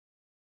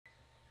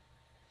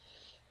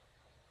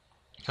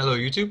Hello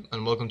YouTube,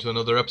 and welcome to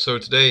another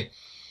episode today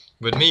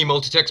with me,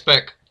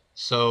 MultiTechSpec.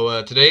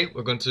 So today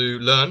we're going to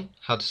learn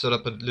how to set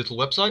up a little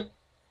website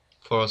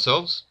for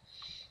ourselves.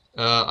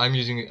 I'm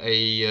using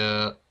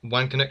a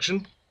WAN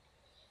connection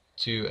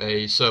to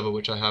a server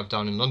which I have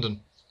down in London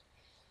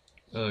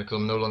because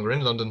I'm no longer in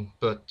London,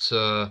 but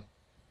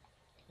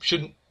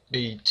shouldn't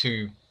be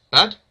too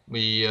bad.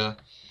 We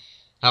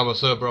have a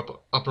server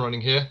up and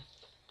running here.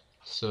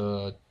 It's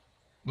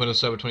Windows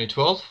Server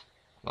 2012.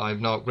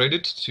 I've now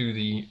upgraded to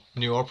the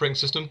new operating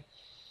system.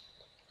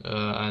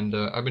 And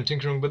I've been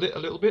tinkering with it a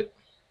little bit,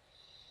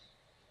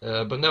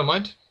 but never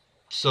mind.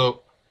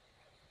 So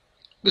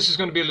this is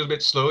going to be a little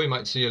bit slow. You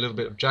might see a little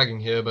bit of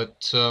dragging here,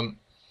 but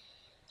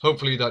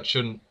hopefully that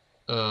shouldn't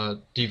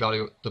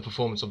devalue the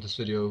performance of this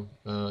video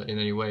in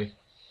any way.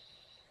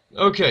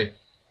 Okay,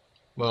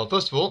 well,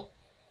 first of all,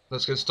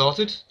 let's get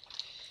started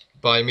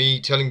by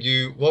me telling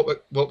you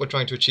what we're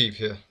trying to achieve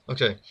here.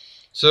 Okay,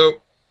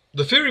 so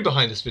the theory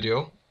behind this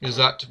video is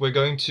that we're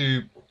going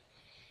to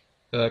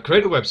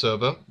create a web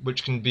server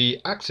which can be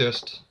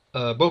accessed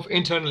both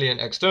internally and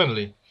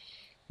externally.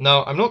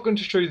 Now, I'm not going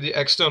to show you the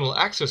external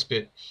access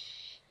bit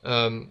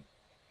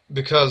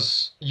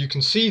because you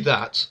can see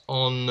that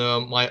on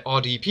my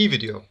RDP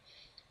video,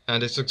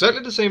 and it's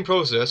exactly the same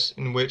process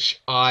in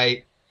which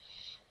I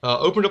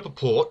opened up a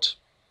port.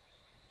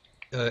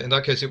 In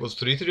that case, it was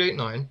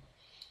 3389,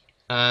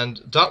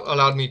 and that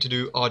allowed me to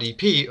do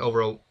RDP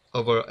over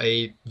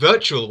a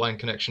virtual WAN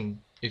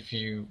connection, if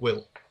you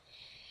will.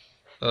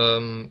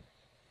 A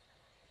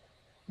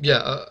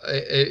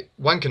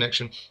WAN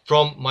connection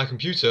from my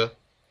computer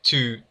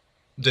to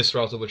this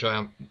router which I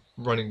am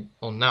running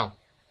on now,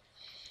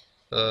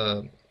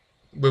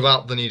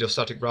 without the need of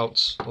static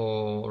routes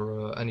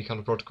or any kind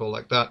of protocol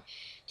like that.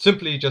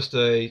 Simply just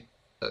the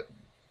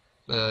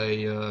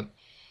extranet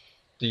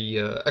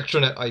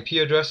IP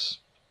address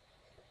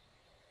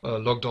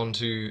logged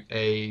onto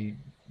a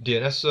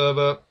DNS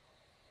server,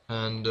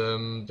 and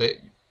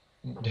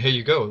there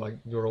you go. Like,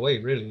 you're away,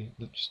 really,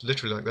 just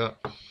literally like that.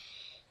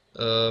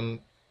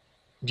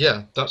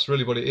 Yeah, that's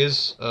really what it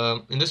is.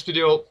 In this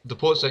video, the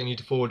ports that you need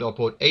to forward are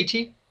port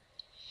 80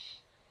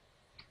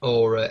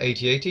 or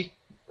 8080.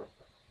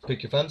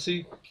 Pick your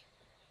fancy.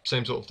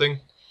 Same sort of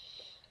thing.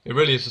 It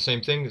really is the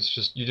same thing. It's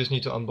just you just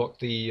need to unblock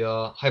the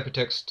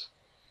hypertext,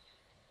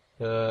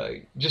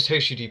 just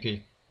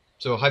HTTP,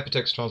 so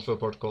hypertext transfer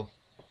protocol.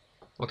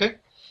 Okay.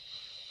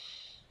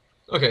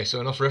 Okay.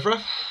 So enough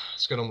riffraff.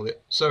 Let's get on with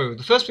it. So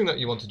the first thing that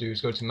you want to do is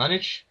go to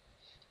Manage,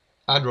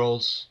 Add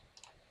Roles,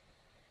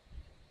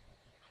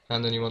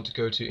 and then you want to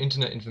go to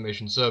Internet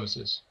Information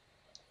Services.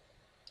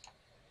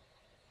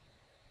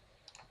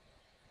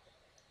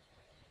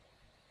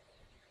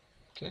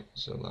 Okay,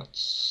 so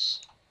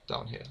that's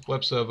down here.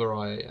 Web Server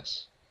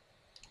IIS.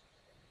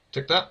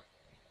 Tick that.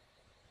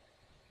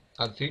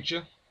 Add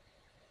feature.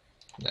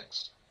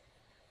 Next.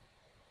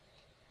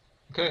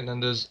 Okay, and then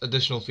there's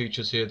additional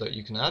features here that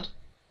you can add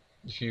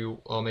if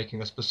you are making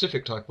a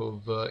specific type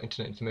of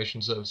Internet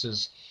Information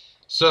Services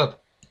server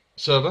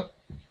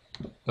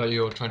that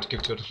you're trying to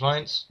give to your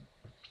clients.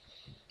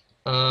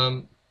 But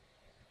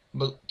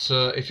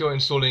if you're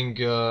installing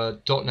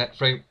 .NET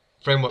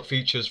Framework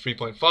Features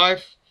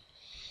 3.5,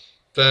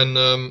 then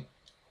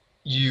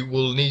you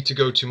will need to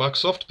go to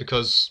Microsoft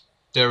because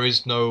there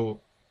is no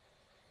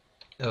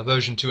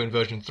version 2 and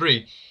version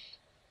 3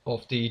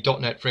 of the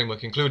 .NET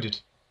framework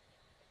included.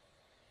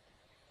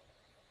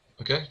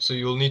 Okay, so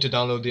you'll need to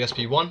download the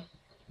SP1,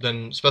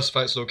 then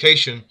specify its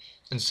location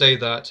and say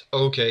that,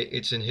 okay,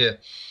 it's in here.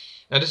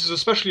 And this is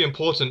especially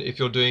important if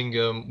you're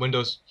doing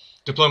Windows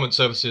deployment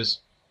services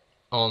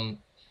on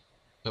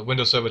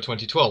Windows Server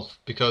 2012,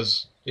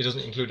 because it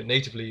doesn't include it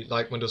natively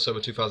like Windows Server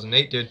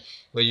 2008 did,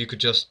 where you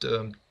could just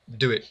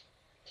do it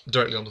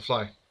directly on the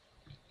fly.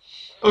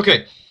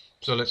 Okay,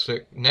 so let's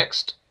click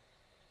Next.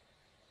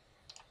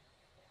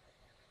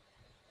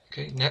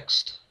 Okay,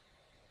 Next.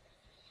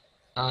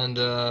 And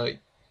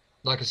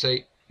like I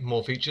say,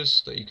 more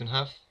features that you can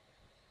have.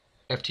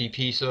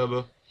 FTP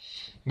server.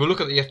 We'll look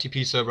at the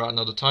FTP server at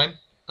another time.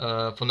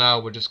 For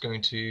now, we're just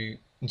going to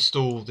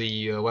install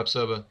the web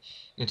server,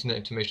 Internet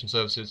Information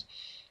Services.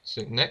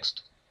 So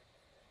Next.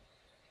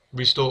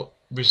 Restart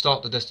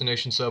the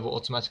destination server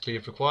automatically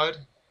if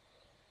required.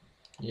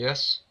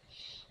 Yes.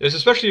 It's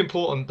especially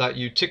important that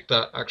you tick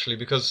that, actually,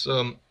 because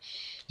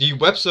the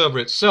web server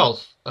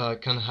itself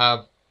can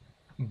have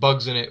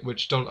bugs in it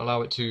which don't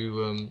allow it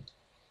to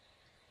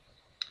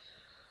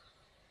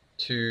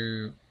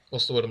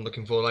what's the word I'm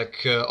looking for?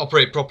 Like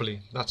operate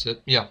properly. That's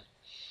it. Yeah,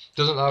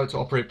 doesn't allow it to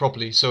operate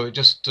properly. So it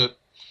just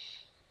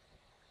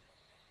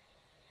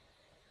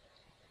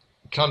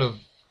kind of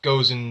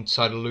goes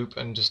inside a loop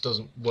and just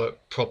doesn't work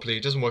properly.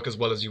 It doesn't work as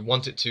well as you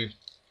want it to.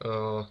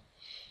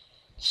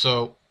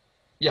 So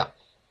yeah,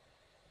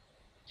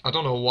 I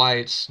don't know why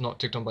it's not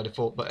ticked on by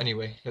default, but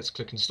anyway, let's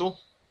click install.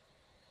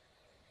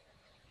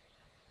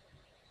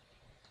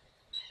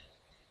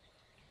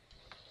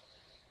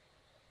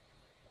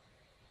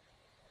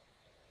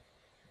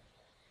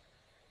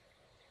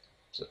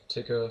 So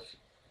take a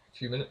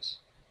few minutes.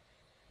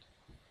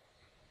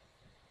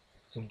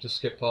 can just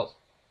skip past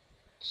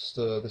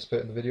this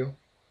bit in the video.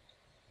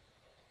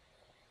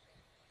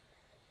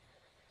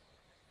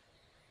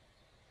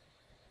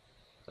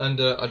 And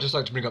I'd just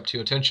like to bring up to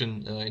your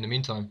attention in the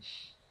meantime,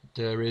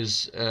 there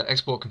is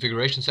export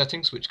configuration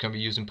settings which can be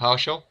used in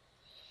PowerShell.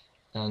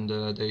 And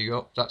there you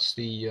go, that's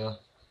the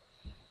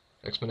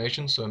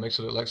explanation. So it makes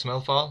a little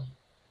XML file.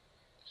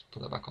 Let's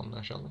put that back on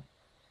there, shall we?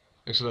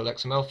 Makes a little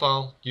XML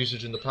file,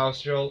 usage in the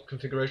PowerShell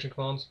configuration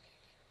commands,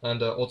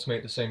 and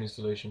automate the same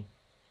installation.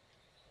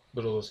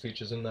 Put all those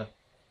features in there.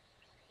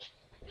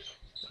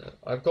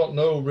 I've got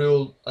no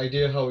real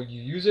idea how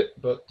you use it,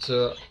 but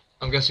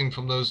I'm guessing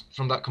from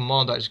that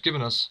command that it's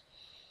given us,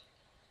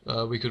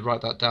 we could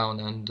write that down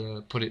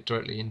and put it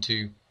directly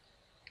into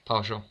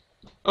PowerShell.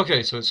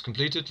 Okay, so it's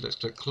completed. Let's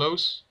click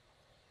close,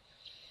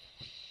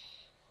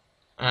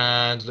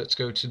 and let's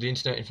go to the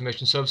Internet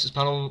Information Services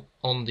panel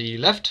on the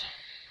left.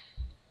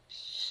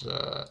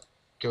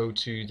 Go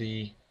to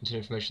the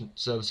Internet Information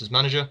Services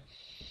Manager.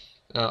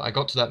 I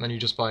got to that menu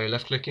just by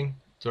left clicking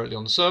directly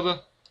on the server.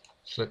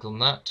 Click on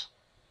that.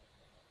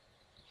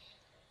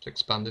 Let's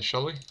expand this,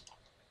 shall we?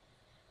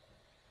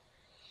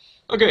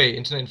 Okay,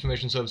 Internet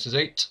Information Services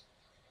 8,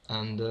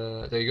 and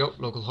there you go,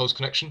 local host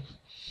connection.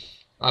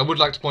 I would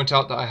like to point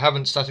out that I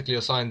haven't statically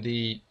assigned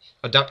the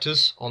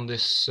adapters on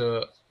this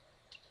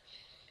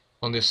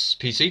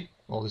PC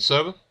or this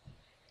server.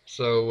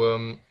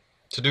 So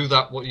to do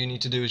that, what you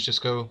need to do is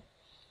just go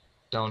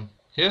down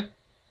here.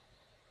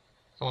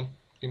 Come on,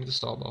 give me the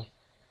start bar.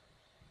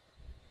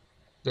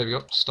 There we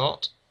go,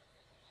 start.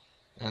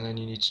 And then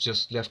you need to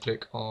just left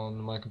click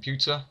on my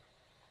computer.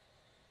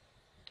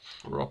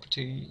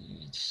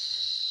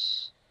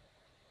 Properties.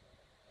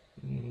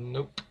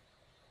 Nope.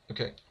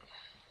 Okay.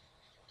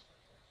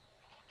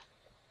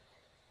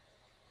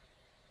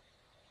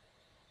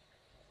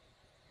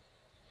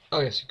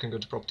 Oh yes, you can go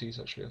to properties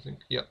actually, I think.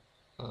 Yeah.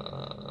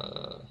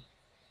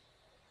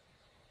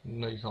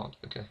 No, you can't.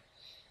 Okay.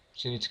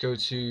 So you need to go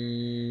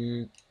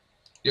to,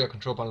 yeah,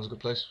 control panel is a good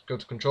place. Go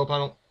to control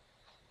panel.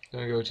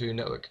 Then go to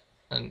network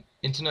and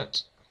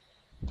internet.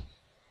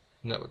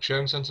 Network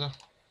sharing center.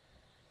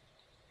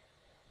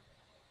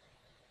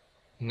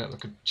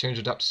 Network change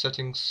adapter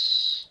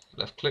settings.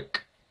 Left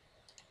click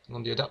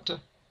on the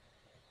adapter.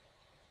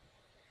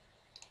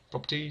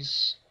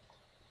 Properties.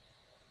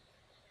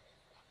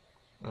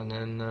 And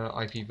then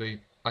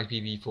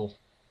IPv4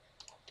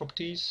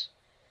 properties.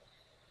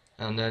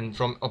 And then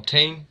from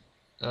obtain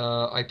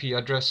IP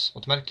address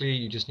automatically,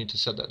 you just need to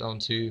set that down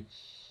to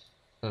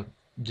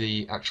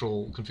the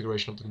actual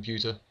configuration of the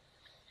computer.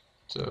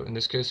 So in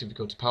this case, if you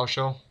go to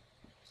PowerShell,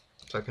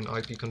 type in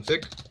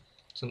ipconfig.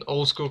 It's an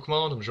old school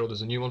command. I'm sure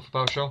there's a new one for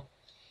PowerShell,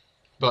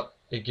 but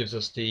it gives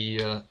us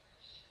the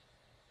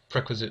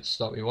prerequisites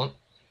that we want.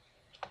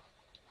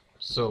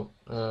 So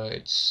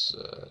it's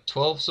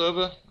 12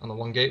 server and a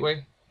 1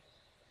 gateway.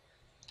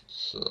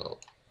 So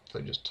if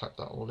I just type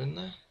that all in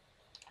there.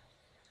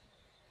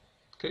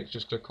 Okay,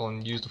 just click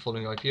on use the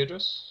following IP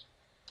address.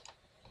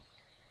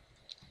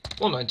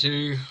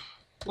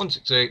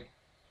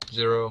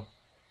 192.168.0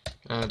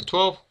 and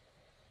 12.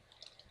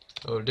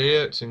 Oh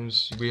dear, it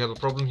seems we have a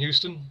problem,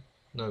 Houston.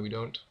 No, we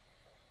don't.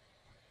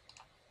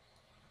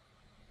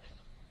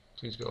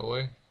 Please go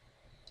away.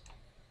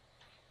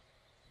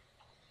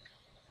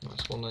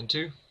 That's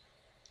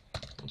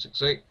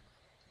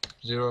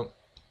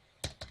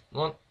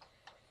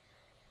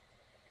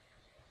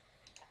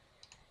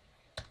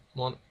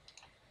 192.168.0.1.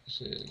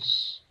 This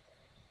is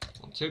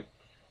 1.2.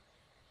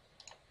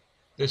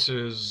 This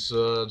is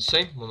the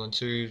same,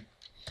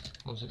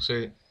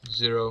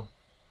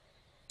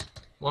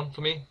 192.168.0.1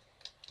 for me.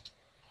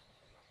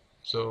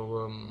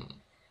 So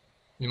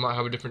you might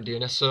have a different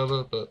DNS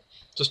server, but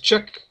just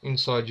check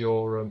inside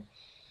your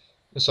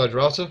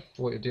router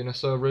for what your DNS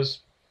server is.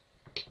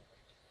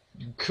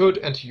 You could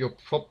enter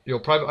your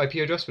private IP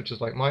address, which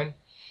is like mine,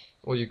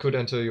 or you could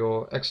enter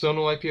your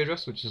external IP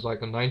address, which is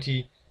like a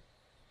 90,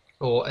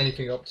 or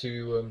anything up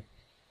to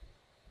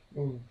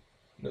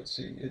let's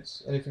see,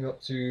 it's anything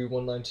up to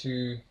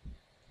 192.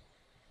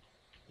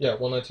 Yeah,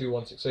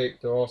 192.168.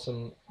 There are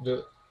some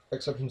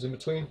exceptions in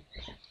between,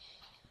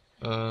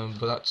 but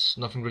that's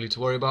nothing really to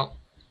worry about.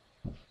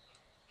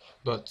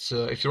 But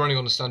if you're running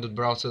on a standard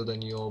router,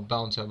 then you're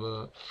bound to have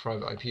a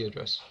private IP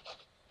address.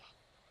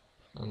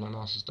 And my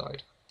mouse has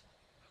died.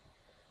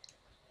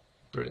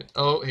 Brilliant.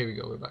 Oh, here we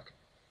go, we're back.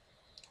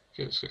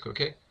 Okay, let's click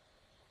OK.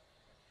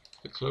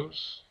 Click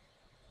close.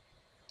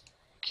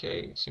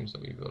 Okay, it seems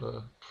that we've got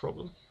a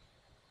problem.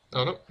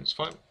 Oh no, it's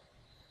fine.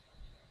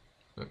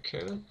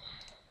 Okay then,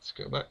 let's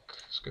go back.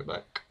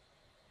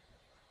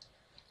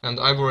 And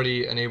I've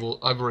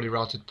already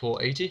routed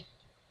port 80.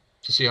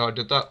 To see how I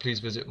did that, please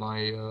visit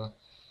my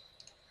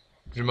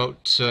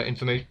remote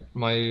information,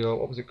 my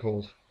what was it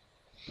called?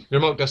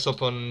 Remote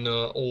desktop on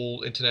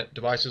all internet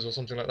devices or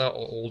something like that,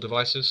 or all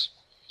devices.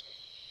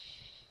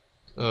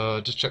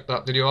 Just check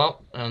that video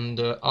out, and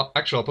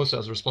actually I'll post it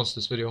as a response to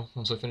this video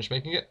once I finish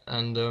making it.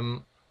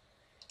 And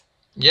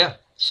yeah,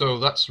 so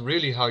that's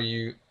really how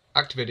you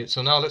activate it.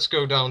 So now let's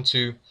go down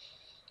to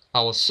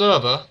our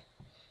server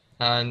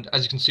and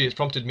as you can see, it's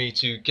prompted me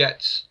to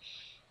get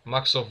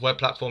Microsoft Web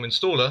Platform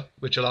Installer,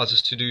 which allows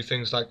us to do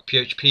things like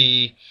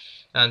PHP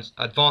and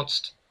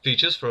advanced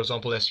features, for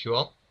example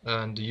SQL.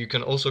 And you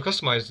can also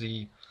customize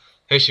the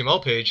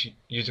HTML page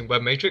using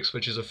Web Matrix,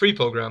 which is a free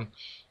program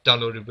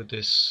downloaded with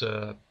this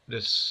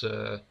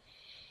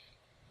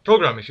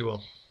program, if you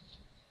will.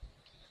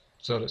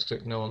 So let's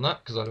click no on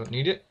that because I don't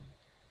need it.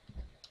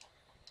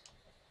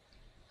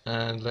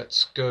 And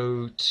let's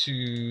go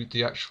to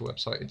the actual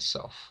website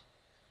itself.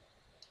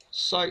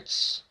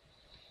 Sites.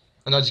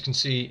 And as you can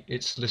see,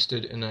 it's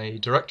listed in a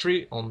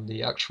directory on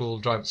the actual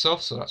drive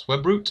itself. So that's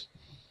webroot,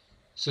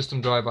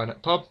 system drive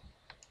inetpub.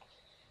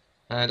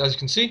 And as you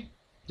can see,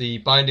 the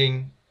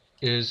binding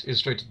is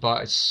illustrated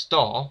by a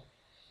star,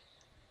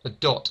 a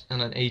dot,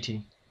 and an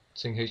 80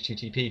 saying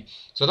HTTP.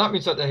 So that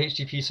means that the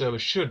HTTP server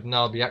should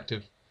now be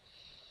active.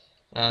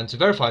 And to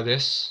verify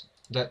this,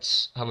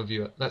 let's have a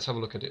view. Let's have a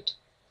look at it.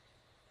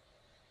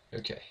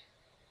 Okay.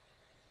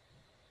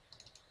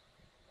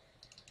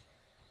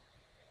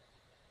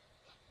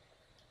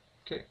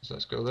 Okay, so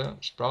let's go there,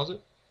 just browse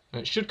it.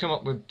 And it should come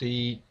up with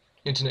the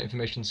Internet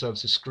Information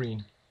Services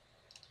screen.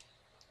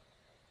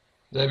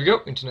 There we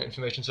go, Internet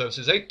Information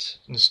Services 8,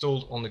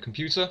 installed on the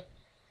computer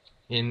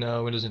in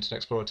Windows Internet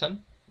Explorer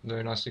 10.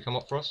 Very nicely come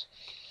up for us.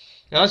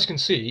 Now as you can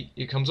see,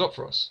 it comes up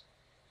for us.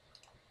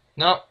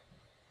 Now,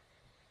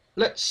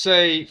 let's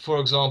say, for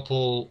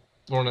example,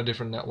 we're on a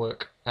different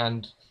network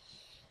and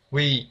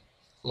we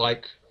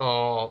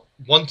are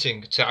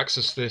wanting to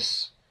access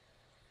this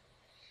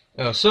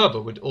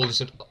server with all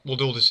this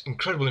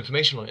incredible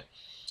information on it.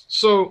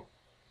 So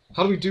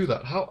how do we do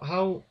that?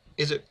 How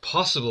is it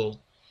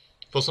possible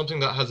for something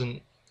that has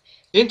an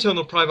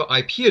internal private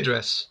IP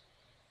address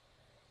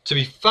to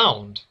be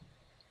found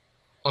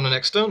on an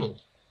external,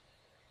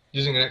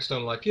 using an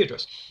external IP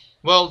address?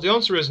 Well, the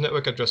answer is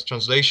network address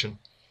translation.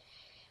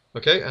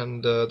 Okay,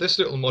 and this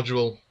little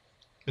module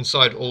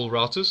inside all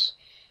routers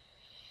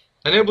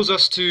enables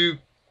us to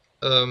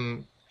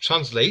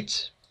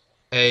translate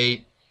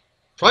a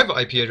private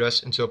IP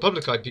address into a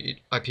public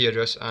IP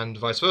address and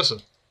vice versa.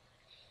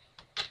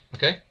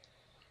 Okay,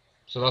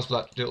 so that's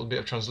that little bit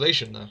of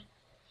translation there.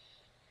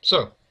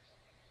 So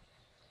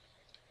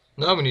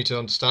now we need to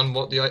understand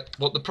what the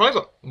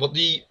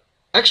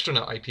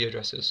extranet IP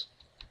address is.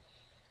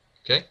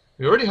 Okay,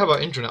 we already have our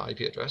intranet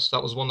IP address.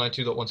 That was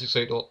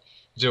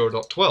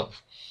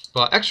 192.168.0.12, but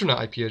our extranet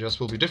IP address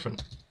will be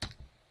different,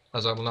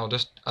 as I will now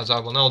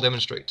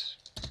demonstrate.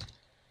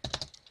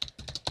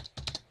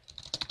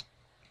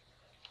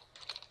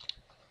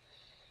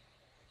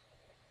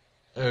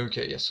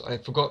 Okay, yes, I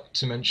forgot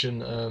to mention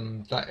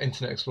that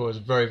Internet Explorer is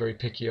very, very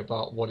picky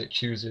about what it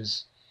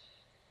chooses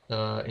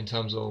in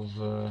terms of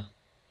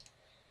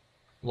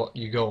what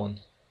you go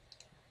on.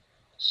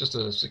 It's just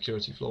a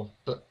security flaw,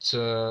 but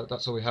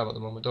that's all we have at the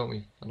moment, don't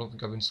we? I don't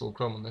think I've installed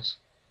Chrome on this.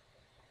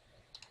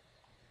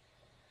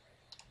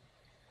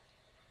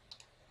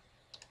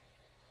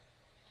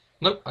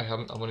 Nope, I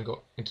haven't. I've only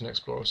got Internet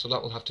Explorer, so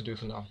that will have to do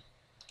for now.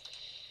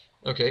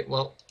 Okay,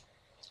 well,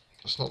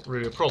 that's not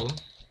really a problem.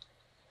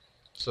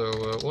 So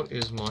what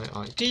is my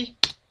IP?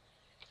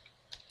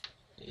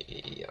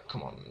 Yeah,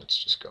 come on, let's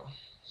just go.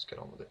 Let's get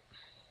on with it.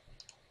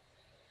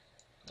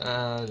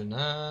 Add and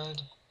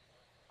add.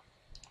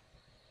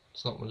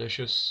 It's not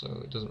malicious,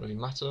 so it doesn't really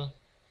matter.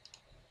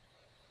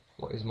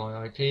 What is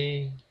my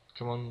IP?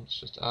 Come on, let's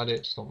just add it.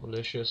 It's not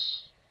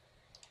malicious.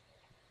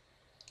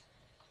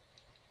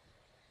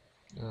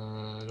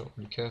 I don't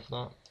really care for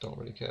that. Don't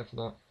really care for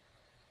that.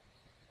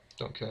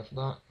 Don't care for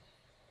that.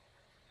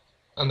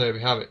 And there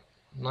we have it.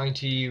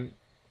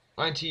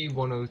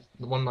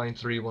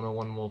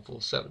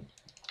 193.101.147,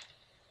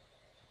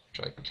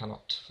 which I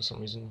cannot for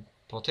some reason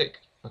partake.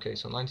 Okay,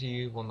 so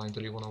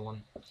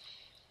 90.193.101.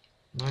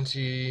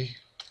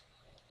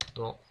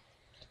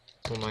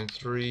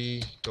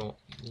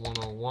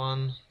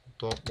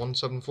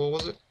 90.193.101.174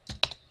 was it?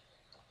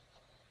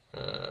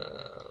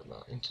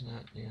 About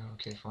internet, yeah,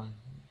 okay, fine.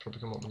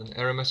 Probably come up with an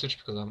error message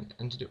because I haven't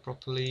entered it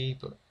properly,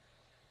 but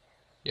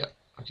yeah,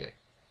 okay.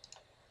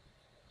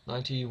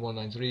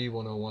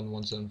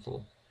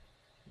 90.193.101.174.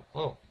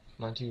 Oh,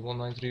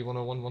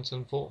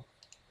 90.193.101.174.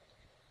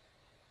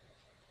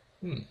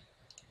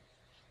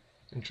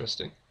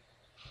 Interesting.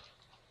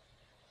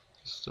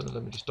 So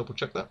let me just double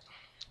check that.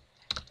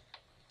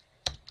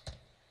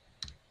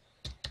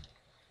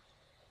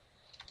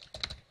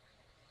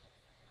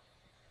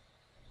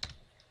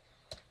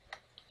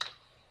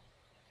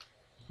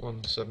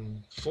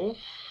 .174,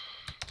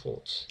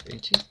 port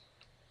 80.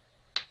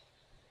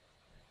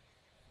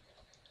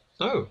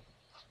 Oh,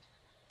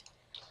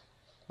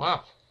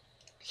 wow.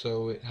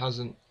 So it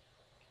hasn't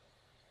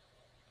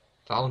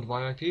found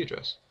my IP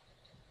address.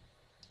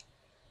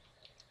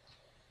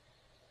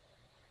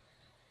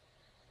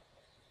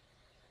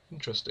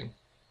 Interesting.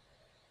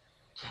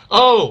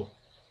 Oh,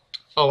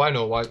 I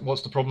know why.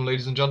 What's the problem,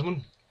 ladies and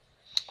gentlemen?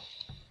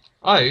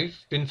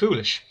 I've been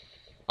foolish.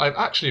 I've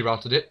actually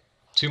routed it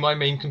to my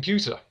main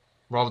computer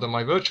rather than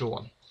my virtual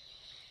one.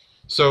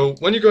 So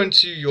when you go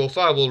into your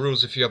firewall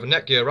rules, if you have a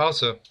Netgear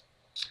router,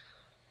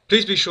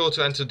 please be sure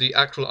to enter the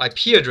actual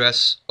IP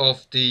address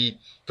of the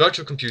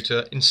virtual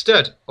computer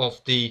instead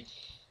of the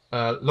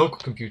local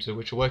computer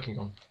which you're working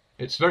on.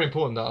 It's very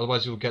important that,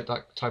 otherwise you'll get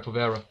that type of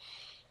error.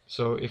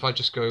 So if I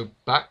just go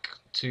back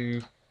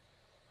to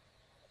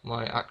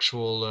my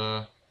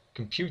actual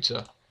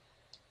computer,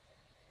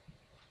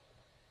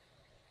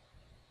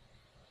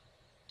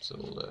 so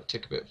it'll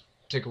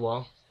take a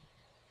while.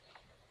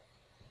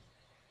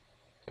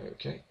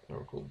 Okay,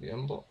 Oracle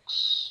VM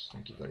box.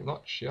 Thank you very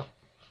much. Yeah.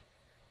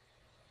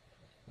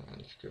 And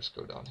if you just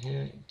go down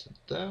here into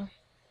there,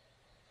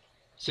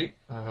 see,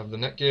 I have the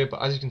Netgear,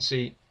 but as you can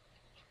see,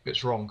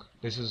 it's wrong.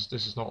 This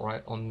is not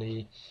right on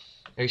the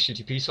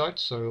HTTP side.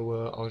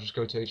 So I'll just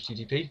go to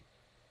HTTP,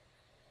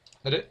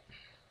 edit.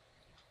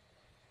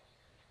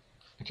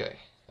 Okay,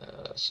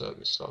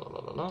 service,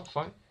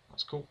 fine,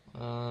 that's cool.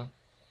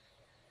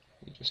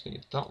 You just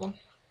need that one.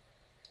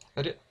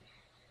 Edit.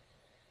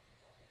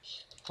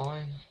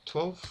 Fine.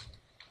 12.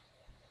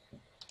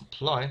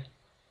 Apply.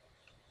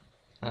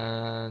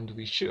 And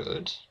we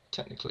should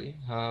technically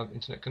have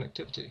internet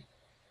connectivity.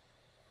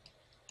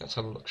 Let's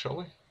have a look, shall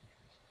we?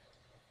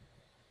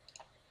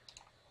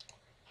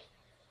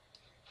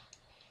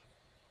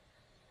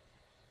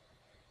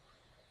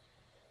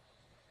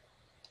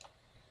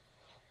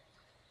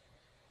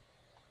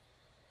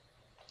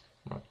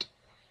 Right.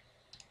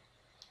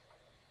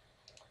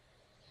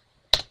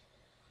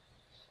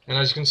 And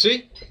as you can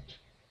see,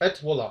 et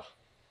voila,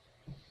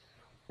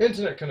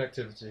 internet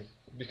connectivity,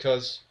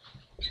 because,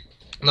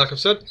 like I've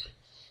said,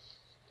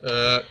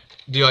 the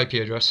IP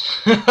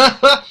address.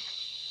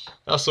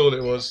 That's all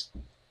it was.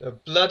 A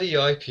bloody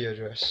IP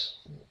address.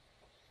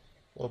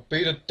 Well,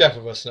 be the death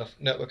of us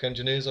network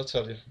engineers, I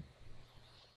tell you.